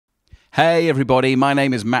Hey everybody, my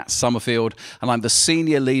name is Matt Summerfield and I'm the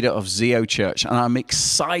senior leader of Zeo Church, and I'm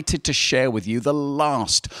excited to share with you the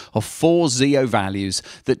last of 4 Zeo values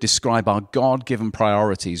that describe our God-given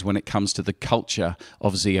priorities when it comes to the culture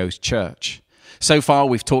of Zeo's church. So far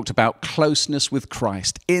we've talked about closeness with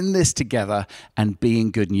Christ, in this together, and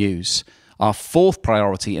being good news. Our 4th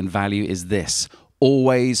priority and value is this: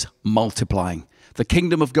 always multiplying. The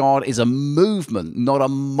kingdom of God is a movement, not a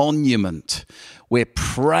monument. We're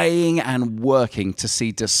praying and working to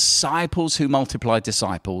see disciples who multiply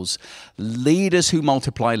disciples, leaders who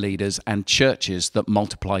multiply leaders, and churches that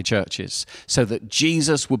multiply churches, so that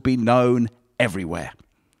Jesus would be known everywhere.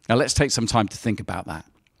 Now let's take some time to think about that.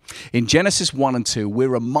 In Genesis 1 and 2, we're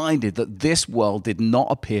reminded that this world did not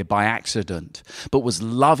appear by accident, but was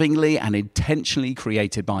lovingly and intentionally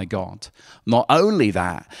created by God. Not only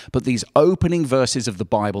that, but these opening verses of the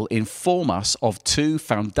Bible inform us of 2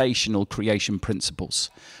 foundational creation principles.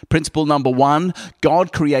 Principle number 1,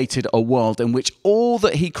 God created a world in which all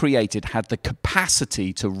that he created had the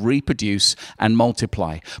capacity to reproduce and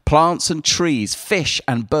multiply. Plants and trees, fish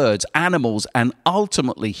and birds, animals, and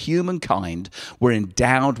ultimately humankind were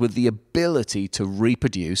endowed with the ability to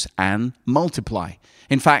reproduce and multiply.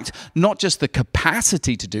 In fact, not just the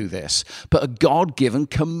capacity to do this, but a God-given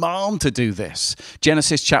command to do this.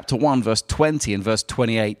 Genesis chapter 1, verse 20 and verse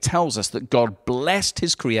 28 tells us that God blessed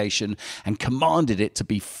his creation and commanded it to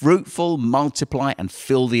be fruitful, multiply, and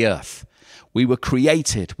fill the earth. We were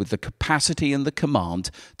created with the capacity and the command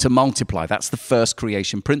to multiply. That's the first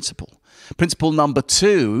creation principle. Principle number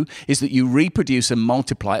 2 is that you reproduce and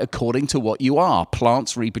multiply according to what you are.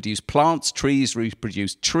 Plants reproduce plants, trees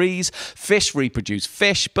reproduce trees, fish reproduce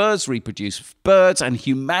fish, birds reproduce birds, and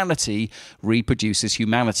humanity reproduces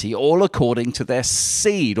humanity, all according to their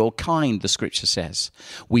seed or kind, the scripture says.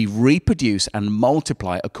 We reproduce and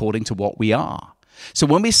multiply according to what we are. So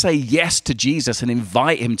when we say yes to Jesus and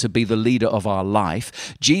invite him to be the leader of our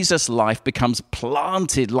life, Jesus' life becomes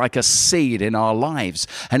planted like a seed in our lives.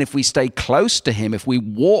 And if we stay close to him, if we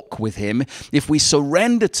walk with him, if we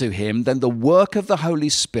surrender to him, then the work of the Holy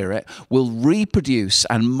Spirit will reproduce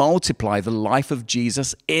and multiply the life of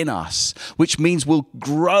Jesus in us, which means we'll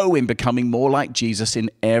grow in becoming more like Jesus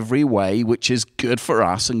in every way, which is good for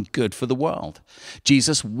us and good for the world.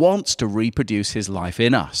 Jesus wants to reproduce his life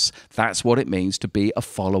in us. That's what it means to be a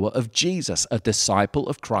follower of Jesus, a disciple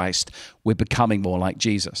of Christ. We're becoming more like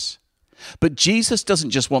Jesus. But Jesus doesn't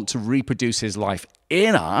just want to reproduce his life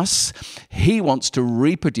in us. He wants to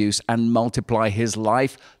reproduce and multiply his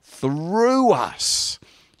life through us.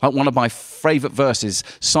 Like one of my favorite verses,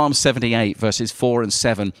 Psalm 78, verses 4 and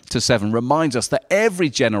 7 to 7, reminds us that every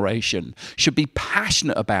generation should be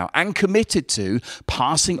passionate about and committed to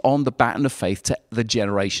passing on the baton of faith to the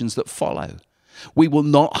generations that follow. We will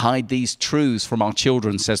not hide these truths from our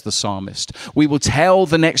children, says the psalmist. We will tell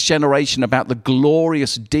the next generation about the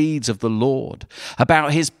glorious deeds of the Lord,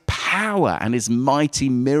 about his power and his mighty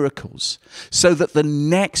miracles, so that the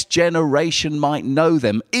next generation might know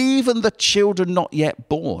them, even the children not yet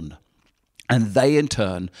born. And they in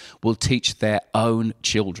turn will teach their own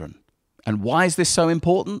children. And why is this so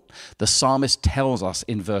important? The psalmist tells us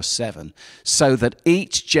in verse 7, so that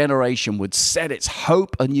each generation would set its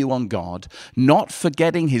hope anew on God, not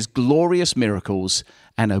forgetting his glorious miracles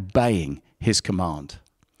and obeying his command.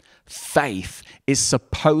 Faith is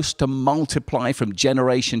supposed to multiply from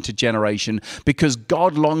generation to generation because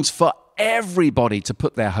God longs for everybody to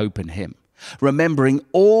put their hope in him, remembering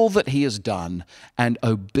all that he has done and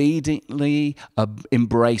obediently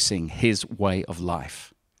embracing his way of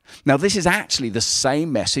life. Now, this is actually the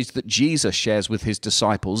same message that Jesus shares with his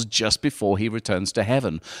disciples just before he returns to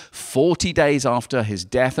heaven. 40 days after his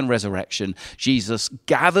death and resurrection, Jesus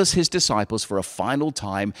gathers his disciples for a final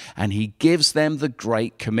time, and he gives them the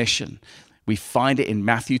Great Commission. We find it in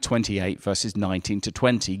Matthew 28, verses 19 to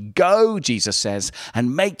 20. Go, Jesus says,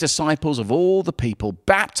 and make disciples of all the people,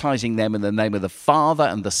 baptizing them in the name of the Father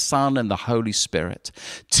and the Son and the Holy Spirit.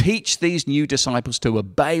 Teach these new disciples to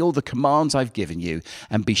obey all the commands I've given you,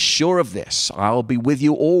 and be sure of this, I'll be with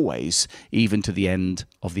you always, even to the end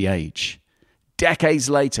of the age. Decades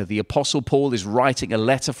later, the Apostle Paul is writing a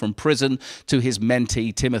letter from prison to his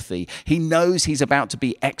mentee, Timothy. He knows he's about to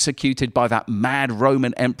be executed by that mad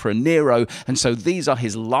Roman Emperor Nero, and so these are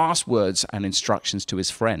his last words and instructions to his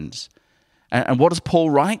friends. And what does Paul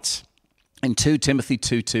write? In 2 Timothy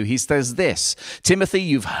 2:2, he says this: Timothy,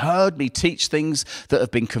 you've heard me teach things that have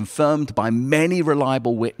been confirmed by many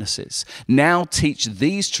reliable witnesses. Now teach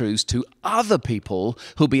these truths to other people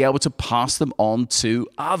who'll be able to pass them on to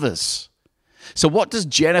others. So what does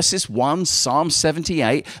Genesis 1, Psalm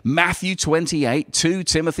 78, Matthew 28, 2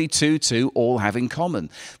 Timothy 2:2 all have in common?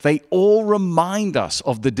 They all remind us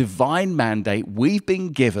of the divine mandate we've been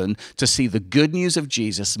given to see the good news of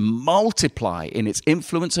Jesus multiply in its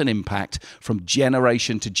influence and impact from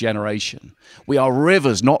generation to generation. We are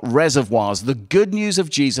rivers, not reservoirs. The good news of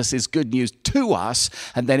Jesus is good news to us,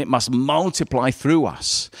 and then it must multiply through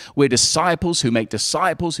us. We're disciples who make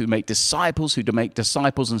disciples, who make disciples, who make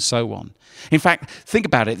disciples, and so on. In fact, think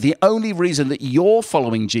about it. The only reason that you're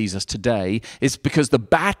following Jesus today is because the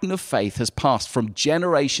baton of faith has passed from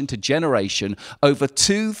generation to generation over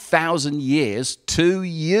 2,000 years to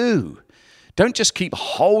you. Don't just keep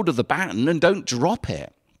hold of the baton and don't drop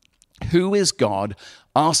it. Who is God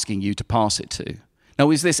asking you to pass it to?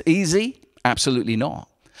 Now, is this easy? Absolutely not.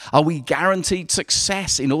 Are we guaranteed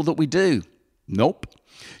success in all that we do? Nope.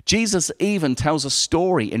 Jesus even tells a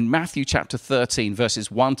story in Matthew chapter 13, verses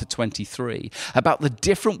 1 to 23, about the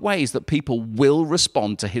different ways that people will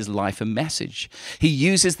respond to his life and message. He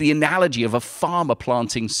uses the analogy of a farmer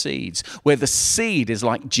planting seeds, where the seed is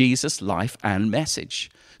like Jesus' life and message.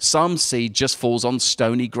 Some seed just falls on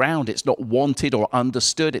stony ground. It's not wanted or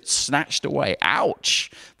understood. It's snatched away. Ouch,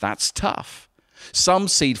 that's tough. Some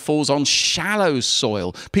seed falls on shallow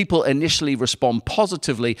soil. People initially respond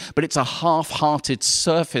positively, but it's a half-hearted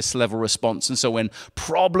surface level response. And so when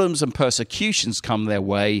problems and persecutions come their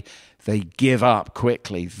way, they give up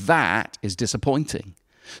quickly. That is disappointing.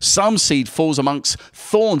 Some seed falls amongst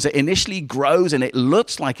thorns. It initially grows and it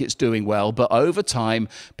looks like it's doing well, but over time,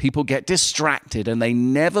 people get distracted and they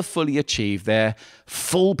never fully achieve their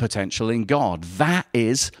full potential in God. That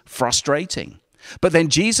is frustrating. But then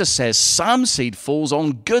Jesus says some seed falls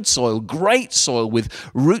on good soil, great soil with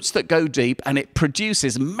roots that go deep, and it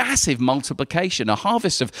produces massive multiplication, a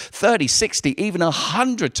harvest of 30, 60, even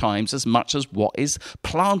 100 times as much as what is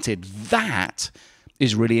planted. That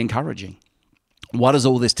is really encouraging. What does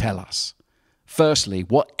all this tell us? Firstly,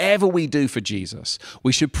 whatever we do for Jesus,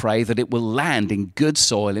 we should pray that it will land in good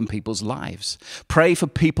soil in people's lives. Pray for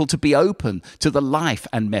people to be open to the life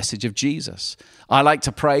and message of Jesus. I like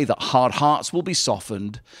to pray that hard hearts will be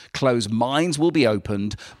softened, closed minds will be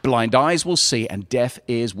opened, blind eyes will see, and deaf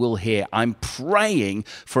ears will hear. I'm praying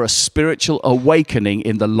for a spiritual awakening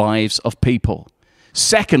in the lives of people.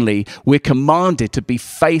 Secondly, we're commanded to be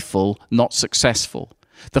faithful, not successful.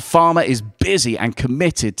 The farmer is busy and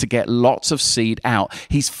committed to get lots of seed out.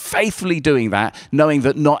 He's faithfully doing that, knowing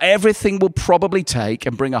that not everything will probably take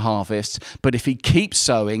and bring a harvest, but if he keeps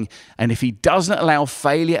sowing and if he doesn't allow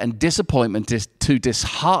failure and disappointment to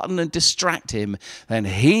dishearten and distract him, then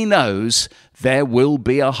he knows there will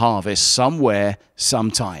be a harvest somewhere,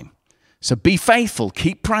 sometime. So be faithful,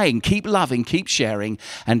 keep praying, keep loving, keep sharing,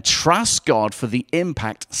 and trust God for the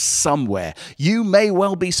impact somewhere. You may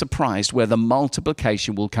well be surprised where the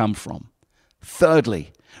multiplication will come from.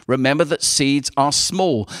 Thirdly, remember that seeds are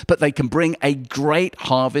small, but they can bring a great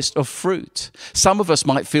harvest of fruit. Some of us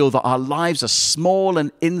might feel that our lives are small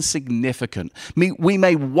and insignificant. We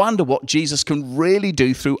may wonder what Jesus can really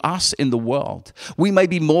do through us in the world. We may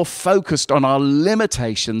be more focused on our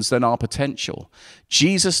limitations than our potential.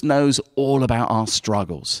 Jesus knows all about our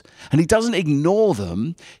struggles, and he doesn't ignore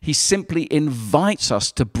them. He simply invites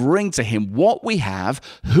us to bring to him what we have,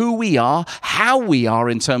 who we are, how we are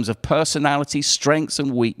in terms of personality, strengths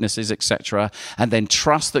and weaknesses, etc., and then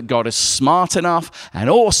trust that God is smart enough and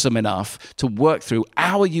awesome enough to work through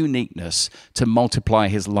our uniqueness to multiply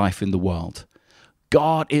his life in the world.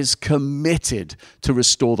 God is committed to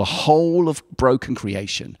restore the whole of broken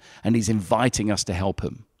creation, and he's inviting us to help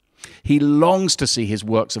him. He longs to see his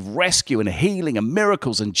works of rescue and healing and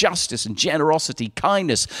miracles and justice and generosity,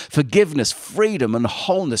 kindness, forgiveness, freedom and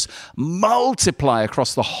wholeness multiply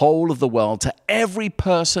across the whole of the world to every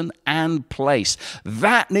person and place.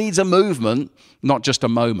 That needs a movement, not just a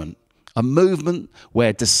moment. A movement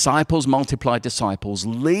where disciples multiply disciples,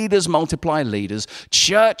 leaders multiply leaders,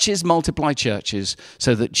 churches multiply churches,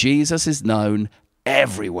 so that Jesus is known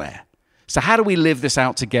everywhere. So how do we live this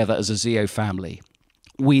out together as a Zeo family?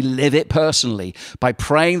 We live it personally by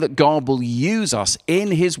praying that God will use us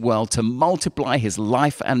in his world to multiply his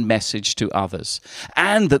life and message to others,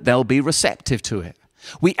 and that they'll be receptive to it.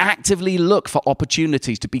 We actively look for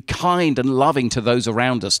opportunities to be kind and loving to those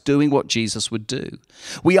around us, doing what Jesus would do.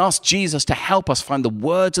 We ask Jesus to help us find the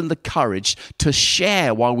words and the courage to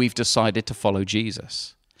share while we've decided to follow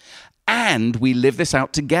Jesus. And we live this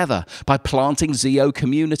out together by planting Zeo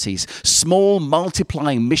communities, small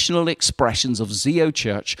multiplying missional expressions of Zeo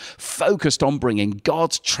Church focused on bringing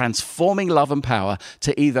God's transforming love and power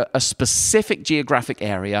to either a specific geographic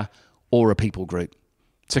area or a people group.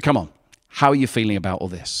 So come on, how are you feeling about all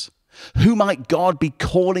this? Who might God be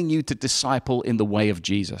calling you to disciple in the way of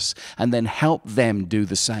Jesus and then help them do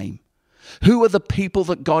the same? Who are the people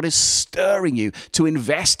that God is stirring you to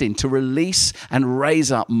invest in, to release and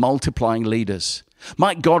raise up multiplying leaders?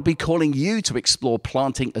 Might God be calling you to explore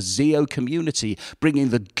planting a Zeo community, bringing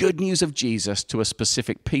the good news of Jesus to a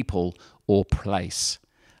specific people or place?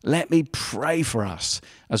 Let me pray for us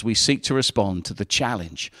as we seek to respond to the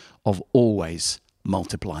challenge of always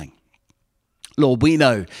multiplying. Lord, we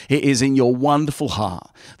know it is in your wonderful heart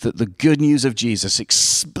that the good news of Jesus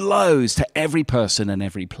explodes to every person and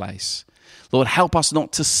every place. Lord, help us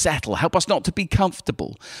not to settle, help us not to be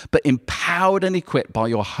comfortable, but empowered and equipped by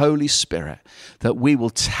your Holy Spirit, that we will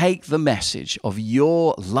take the message of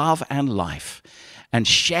your love and life and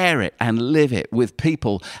share it and live it with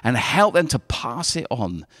people and help them to pass it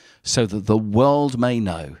on so that the world may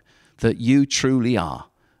know that you truly are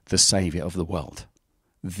the Savior of the world.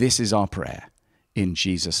 This is our prayer in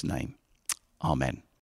Jesus' name. Amen.